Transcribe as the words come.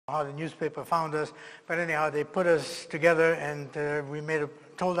how the newspaper found us, but anyhow, they put us together, and we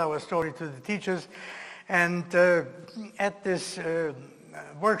told our story to the teachers. And at this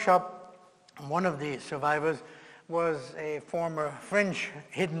workshop, one of the survivors was a former French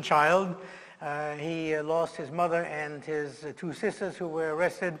hidden child. He lost his mother and his two sisters who were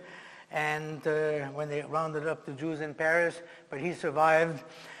arrested, and when they rounded up the Jews in Paris, but he survived.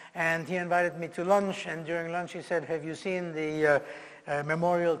 And he invited me to lunch, and during lunch he said, "Have you seen the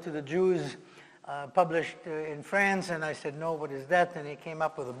memorial to the Jews published in France?" And I said, "No, what is that?" And he came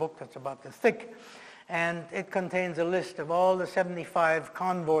up with a book that's about this thick, and it contains a list of all the 75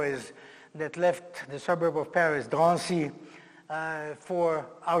 convoys that left the suburb of Paris, Drancy, for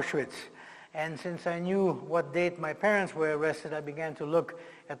Auschwitz. And since I knew what date my parents were arrested, I began to look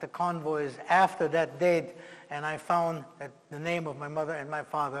at the convoys after that date, and I found that the name of my mother and my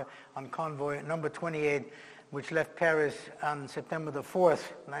father on convoy number 28, which left Paris on September the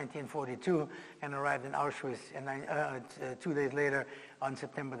 4th, 1942, and arrived in Auschwitz 2 days later on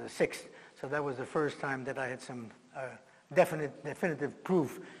September the 6th. So that was the first time that I had some definitive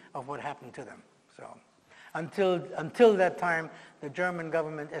proof of what happened to them. So until that time, the German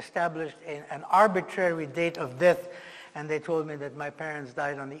government established an arbitrary date of death, and they told me that my parents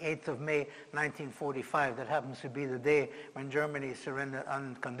died on the 8th of May, 1945. That happens to be the day when Germany surrendered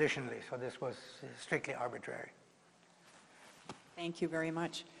unconditionally. So this was strictly arbitrary. Thank you very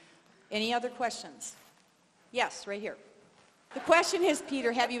much. Any other questions? Yes, right here. The question is,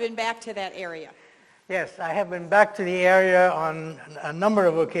 Peter, have you been back to that area? Yes, I have been back to the area on a number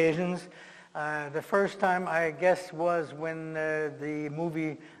of occasions. The first time, I guess, was when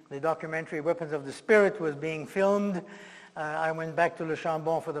the documentary Weapons of the Spirit was being filmed. I went back to Le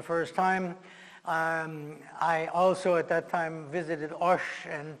Chambon for the first time. I also, at that time, visited Auch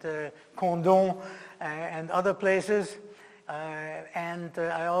and Condon and other places. And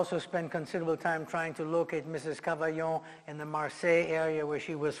I also spent considerable time trying to locate Mrs. Cavaillon in the Marseille area where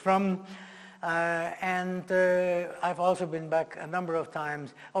she was from. And I've also been back a number of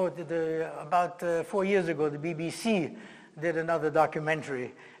times. About 4 years ago, the BBC did another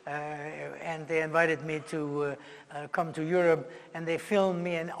documentary, and they invited me to come to Europe, and they filmed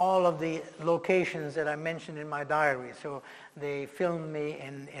me in all of the locations that I mentioned in my diary. So they filmed me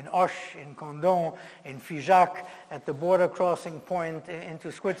in Auch, in Condon, in Figeac, at the border crossing point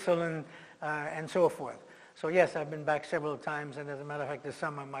into Switzerland, and so forth. So yes, I've been back several times, and as a matter of fact, this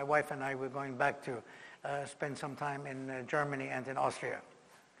summer my wife and I were going back to spend some time in Germany and in Austria.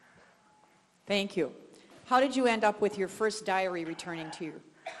 Thank you. How did you end up with your first diary returning to you?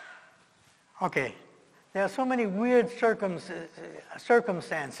 Okay, there are so many weird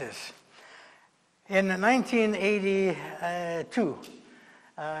circumstances. In 1982,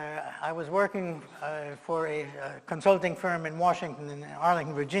 I was working for a consulting firm in Washington, in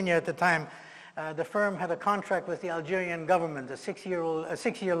Arlington, Virginia at the time. The firm had a contract with the Algerian government, a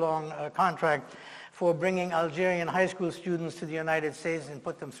six-year-long contract for bringing Algerian high school students to the United States and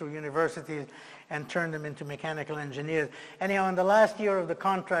put them through universities and turn them into mechanical engineers. Anyhow, in the last year of the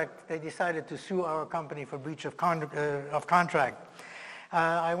contract, they decided to sue our company for breach of contract.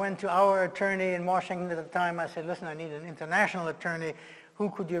 I went to our attorney in Washington at the time. I said, "Listen, I need an international attorney.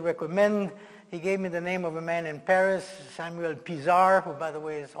 Who could you recommend?" He gave me the name of a man in Paris, Samuel Pizarre, who, by the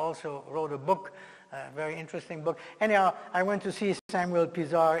way, also wrote a book, a very interesting book. Anyhow, I went to see Samuel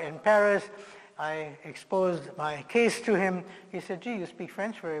Pizarre in Paris. I exposed my case to him. He said, "Gee, you speak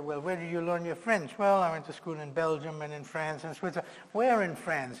French very well. Where did you learn your French?" "Well, I went to school in Belgium and in France and Switzerland." "Where in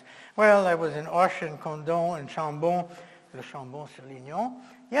France?" "Well, I was in Auch and Condon and Chambon." Le Chambon-sur-Lignon.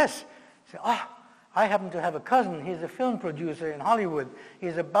 "Yes." I said, I happen to have a cousin. He's a film producer in Hollywood.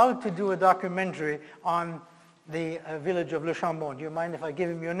 He's about to do a documentary on the village of Le Chambon. Do you mind if I give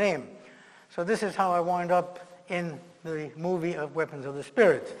him your name? So this is how I wound up in the movie of Weapons of the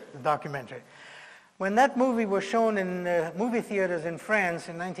Spirit, the documentary. When that movie was shown in movie theaters in France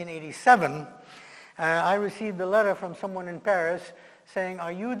in 1987, I received a letter from someone in Paris saying,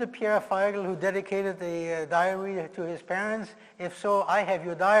 "Are you the Pierre Feigl who dedicated the diary to his parents? If so, I have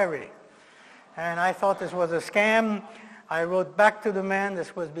your diary." And I thought this was a scam. I wrote back to the man.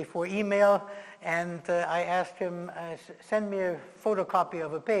 This was before email. And I asked him, "Send me a photocopy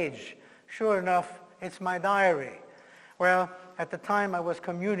of a page." Sure enough, it's my diary. Well, at the time I was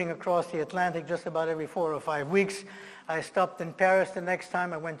commuting across the Atlantic just about every 4 or 5 weeks. I stopped in Paris the next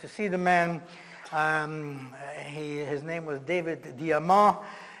time. I went to see the man. His name was David Diamant.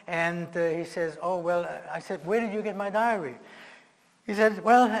 And he says, "Oh, well," I said, "Where did you get my diary?" He said,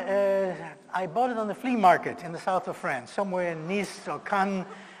 "Well, I bought it on the flea market in the south of France, somewhere in Nice or Cannes.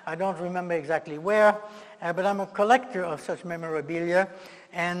 I don't remember exactly where, but I'm a collector of such memorabilia.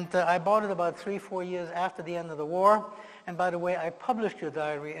 And I bought it about 3-4 years after the end of the war. And by the way, I published your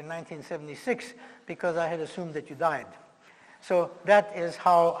diary in 1976 because I had assumed that you died. So that is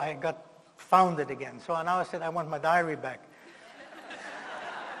how I got founded again. So now I said, I want my diary back.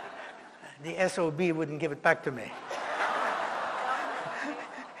 The SOB wouldn't give it back to me.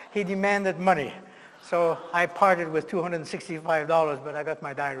 He demanded money. So I parted with $265, but I got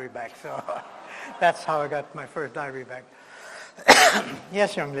my diary back. So that's how I got my first diary back.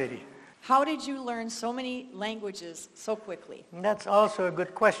 Yes, young lady. How did you learn so many languages so quickly? That's also a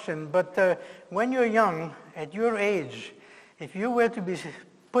good question. But when you're young, at your age, if you were to be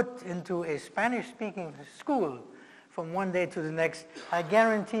put into a Spanish-speaking school from one day to the next, I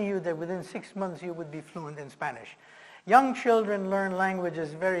guarantee you that within 6 months you would be fluent in Spanish. Young children learn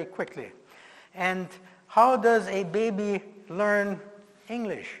languages very quickly. And how does a baby learn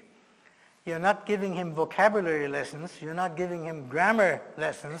English? You're not giving him vocabulary lessons. You're not giving him grammar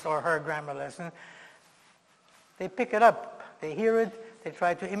lessons or her grammar lesson. They pick it up. They hear it. They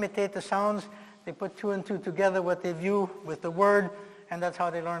try to imitate the sounds. They put 2 and 2 together, what they view with the word, and that's how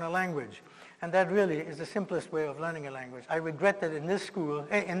they learn a language. And that really is the simplest way of learning a language. I regret that in this school,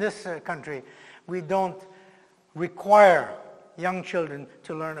 in this country, we don't require young children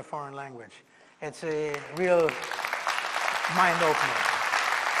to learn a foreign language. It's a real mind-opener.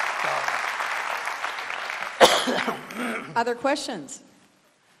 Other questions?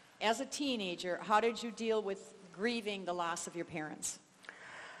 As a teenager, how did you deal with grieving the loss of your parents?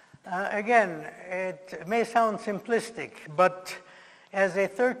 Again, it may sound simplistic, but as a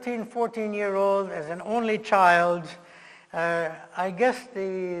 13, 14-year-old, as an only child, I guess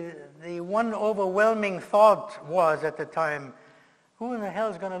the one overwhelming thought was at the time, who in the hell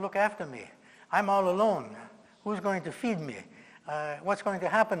is going to look after me? I'm all alone. Who's going to feed me? What's going to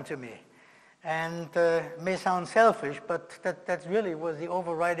happen to me? And it may sound selfish, but that really was the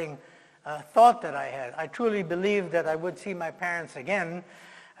overriding thought that I had. I truly believed that I would see my parents again.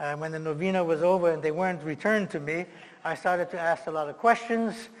 When the novena was over and they weren't returned to me, I started to ask a lot of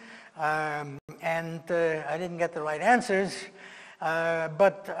questions, and I didn't get the right answers.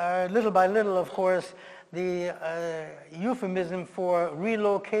 But little by little, of course, the euphemism for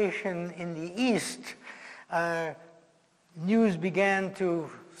relocation in the East, news began to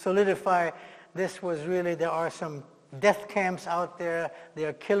solidify. This was really, there are some death camps out there, they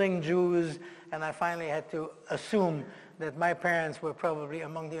are killing Jews, and I finally had to assume that my parents were probably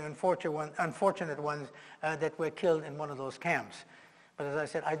among the unfortunate ones that were killed in one of those camps. But as I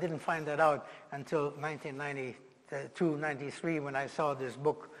said, I didn't find that out until 1992, 93, when I saw this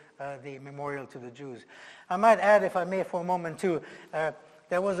book, The Memorial to the Jews. I might add, if I may, for a moment too,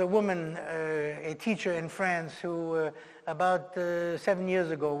 there was a woman, a teacher in France, who about 7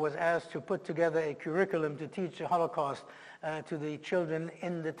 years ago was asked to put together a curriculum to teach the Holocaust to the children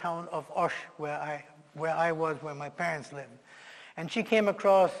in the town of Auch, where my parents lived. And she came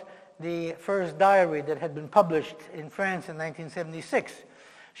across the first diary that had been published in France in 1976.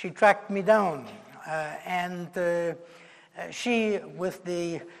 She tracked me down, and she, with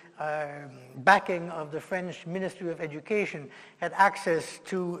the backing of the French Ministry of Education, had access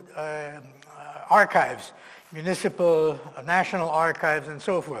to archives, municipal, national archives, and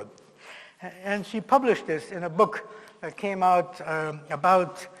so forth. And she published this in a book that came out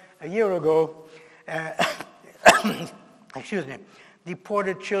about a year ago. Excuse me,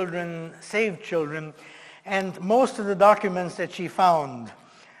 Deported Children, Saved Children, and most of the documents that she found,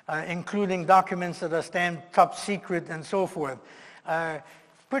 including documents that are stamped top secret and so forth,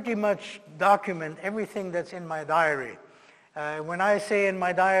 pretty much document everything that's in my diary. When I say in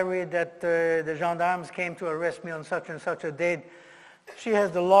my diary that the gendarmes came to arrest me on such and such a date, she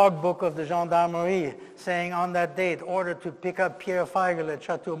has the logbook of the gendarmerie saying on that date, ordered to pick up Pierre Feigl at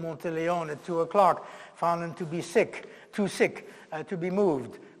Chateau Monteleone at 2 o'clock, found him to be sick, too sick to be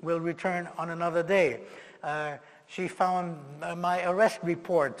moved, will return on another day. She found my arrest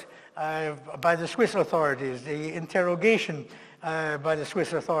report by the Swiss authorities, the interrogation by the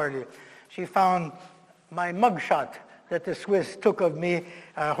Swiss authority. She found my mugshot that the Swiss took of me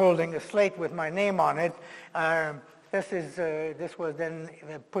holding a slate with my name on it. This was then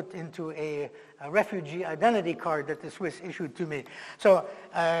put into a refugee identity card that the Swiss issued to me. So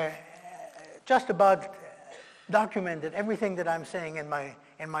just about documented everything that I'm saying in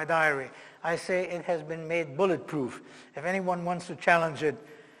my diary. I say it has been made bulletproof. If anyone wants to challenge it,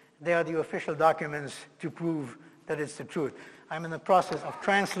 they are the official documents to prove that it's the truth. I'm in the process of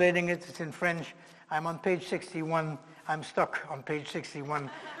translating it. It's in French. I'm on page 61. I'm stuck on page 61.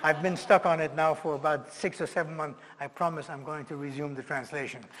 I've been stuck on it now for about 6 or 7 months. I promise I'm going to resume the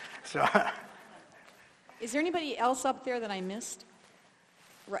translation. So, is there anybody else up there that I missed?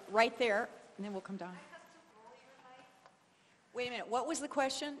 Right there, and then we'll come down. Wait a minute, what was the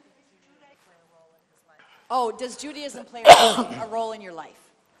question? Oh, does Judaism play a role in your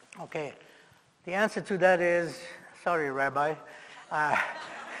life? Okay. The answer to that is, sorry, Rabbi,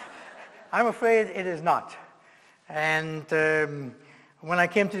 I'm afraid it is not. And when I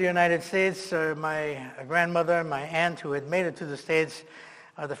came to the United States, my grandmother, my aunt who had made it to the States,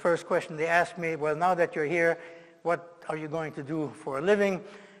 the first question they asked me, well, now that you're here, what are you going to do for a living?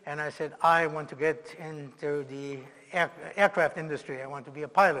 And I said, I want to get into the aircraft industry. I want to be a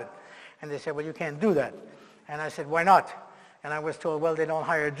pilot. And they said, well, you can't do that. And I said, why not? And I was told, well, they don't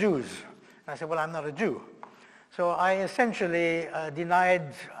hire Jews. And I said, well, I'm not a Jew. So I essentially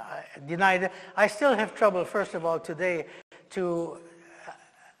denied it. I still have trouble, first of all, today to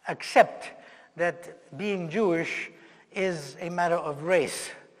accept that being Jewish is a matter of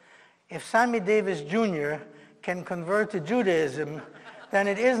race. If Sammy Davis Jr. can convert to Judaism, then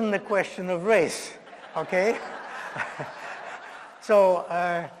it isn't a question of race, okay? So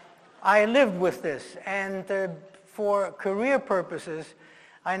I lived with this, and for career purposes,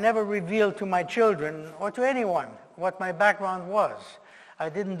 I never revealed to my children or to anyone what my background was. I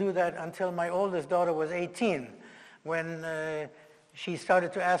didn't do that until my oldest daughter was 18, when she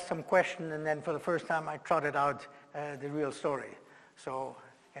started to ask some questions, and then for the first time I trotted out the real story. So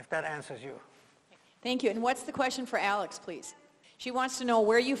if that answers you. Thank you. And what's the question for Alex, please? She wants to know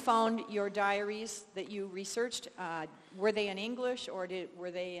where you found your diaries that you researched. Were they in English or were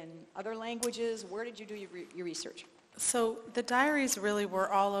they in other languages? Where did you do your research? So the diaries really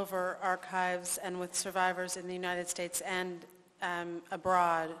were all over archives and with survivors in the United States and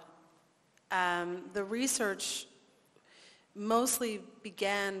abroad. The research mostly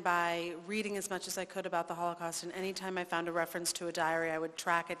began by reading as much as I could about the Holocaust, and anytime I found a reference to a diary, I would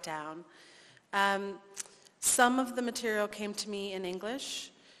track it down. Some of the material came to me in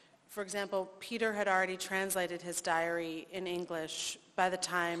English. For example, Peter had already translated his diary in English by the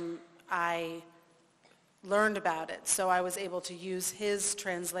time I learned about it, so I was able to use his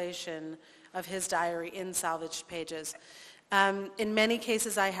translation of his diary in salvaged pages. In many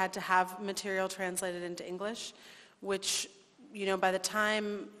cases, I had to have material translated into English, which, by the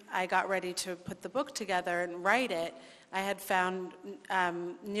time I got ready to put the book together and write it, I had found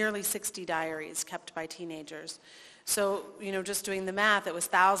nearly 60 diaries kept by teenagers. So, just doing the math, it was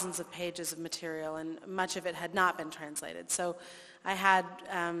thousands of pages of material, and much of it had not been translated. So I had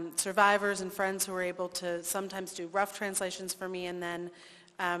survivors and friends who were able to sometimes do rough translations for me, and then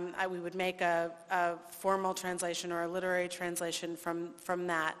we would make a formal translation or a literary translation from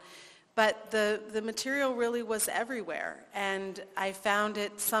that. But the material really was everywhere, and I found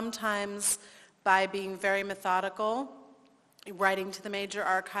it sometimes by being very methodical, writing to the major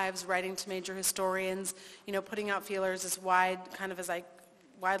archives, writing to major historians, putting out feelers as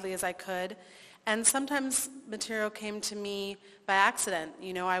widely as I could. And sometimes material came to me by accident.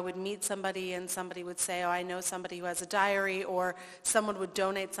 I would meet somebody and somebody would say, oh, I know somebody who has a diary, or someone would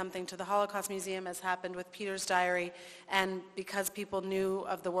donate something to the Holocaust Museum, as happened with Peter's diary. And because people knew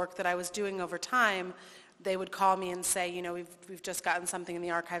of the work that I was doing over time, they would call me and say, we've just gotten something in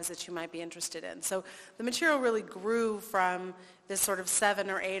the archives that you might be interested in. So the material really grew from this sort of 7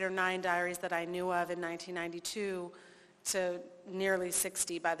 or 8 or 9 diaries that I knew of in 1992 to nearly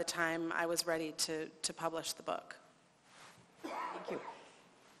 60 by the time I was ready to publish the book. Thank you.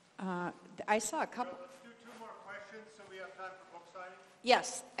 I saw a couple. Let's do 2 more questions so we have time for book signing.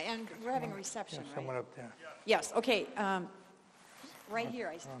 Yes, and we're having a reception, right? Someone up there. Yes, okay. Right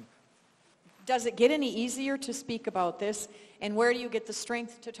here. Does it get any easier to speak about this, and where do you get the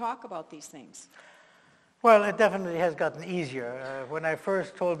strength to talk about these things? Well, it definitely has gotten easier. When I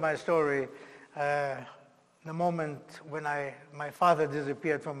first told my story, the moment when my father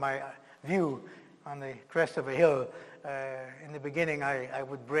disappeared from my view on the crest of a hill, in the beginning I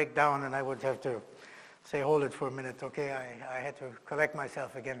would break down and I would have to say, hold it for a minute, okay? I had to correct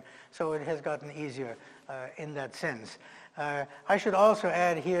myself again. So it has gotten easier in that sense. I should also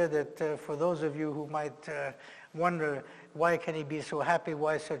add here that for those of you who might wonder why can he be so happy,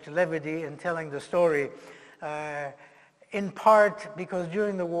 why such levity in telling the story, in part because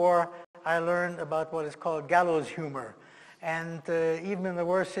during the war I learned about what is called gallows humor. And even in the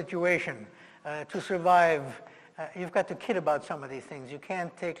worst situation, to survive, you've got to kid about some of these things. You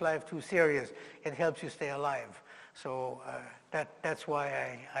can't take life too serious. It helps you stay alive. So that's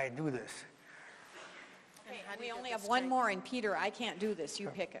why I do this. Okay, we only have one more, and Peter, I can't do this. You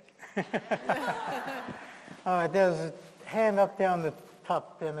pick it. There's a hand up there on the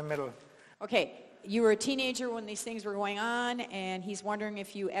top in the middle. Okay, you were a teenager when these things were going on, and he's wondering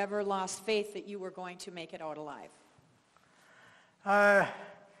if you ever lost faith that you were going to make it out alive.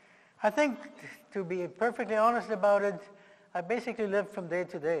 I think, to be perfectly honest about it, I basically lived from day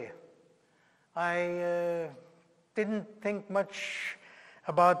to day. I didn't think much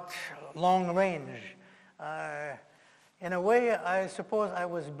about long range. In a way, I suppose I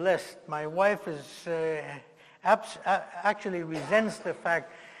was blessed. My wife actually resents the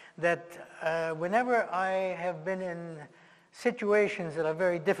fact that whenever I have been in situations that are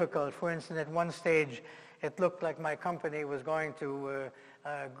very difficult, for instance, at one stage, it looked like my company was going to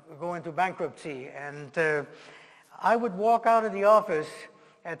go into bankruptcy, and I would walk out of the office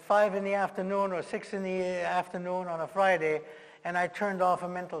at 5 in the afternoon or 6 in the afternoon on a Friday, and I turned off a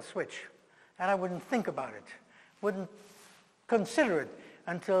mental switch, and I wouldn't think about it, wouldn't consider it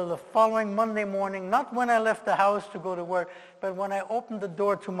until the following Monday morning, not when I left the house to go to work, but when I opened the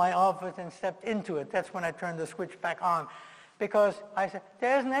door to my office and stepped into it. That's when I turned the switch back on, because I said,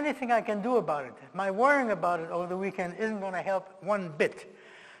 there isn't anything I can do about it. My worrying about it over the weekend isn't going to help one bit.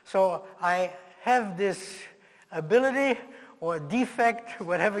 So I have this ability or defect,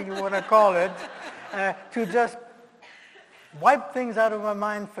 whatever you want to call it, to just wipe things out of my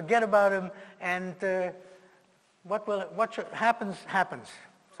mind, forget about them, and what happens, happens.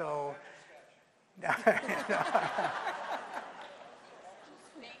 So, Thank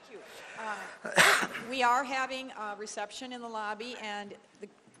you. We are having a reception in the lobby, and the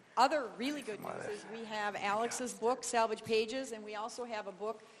other really good news is we have Alex's book, Salvage Pages, and we also have a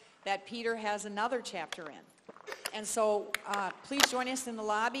book that Peter has another chapter in. And so please join us in the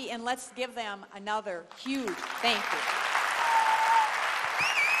lobby, and let's give them another huge thank you.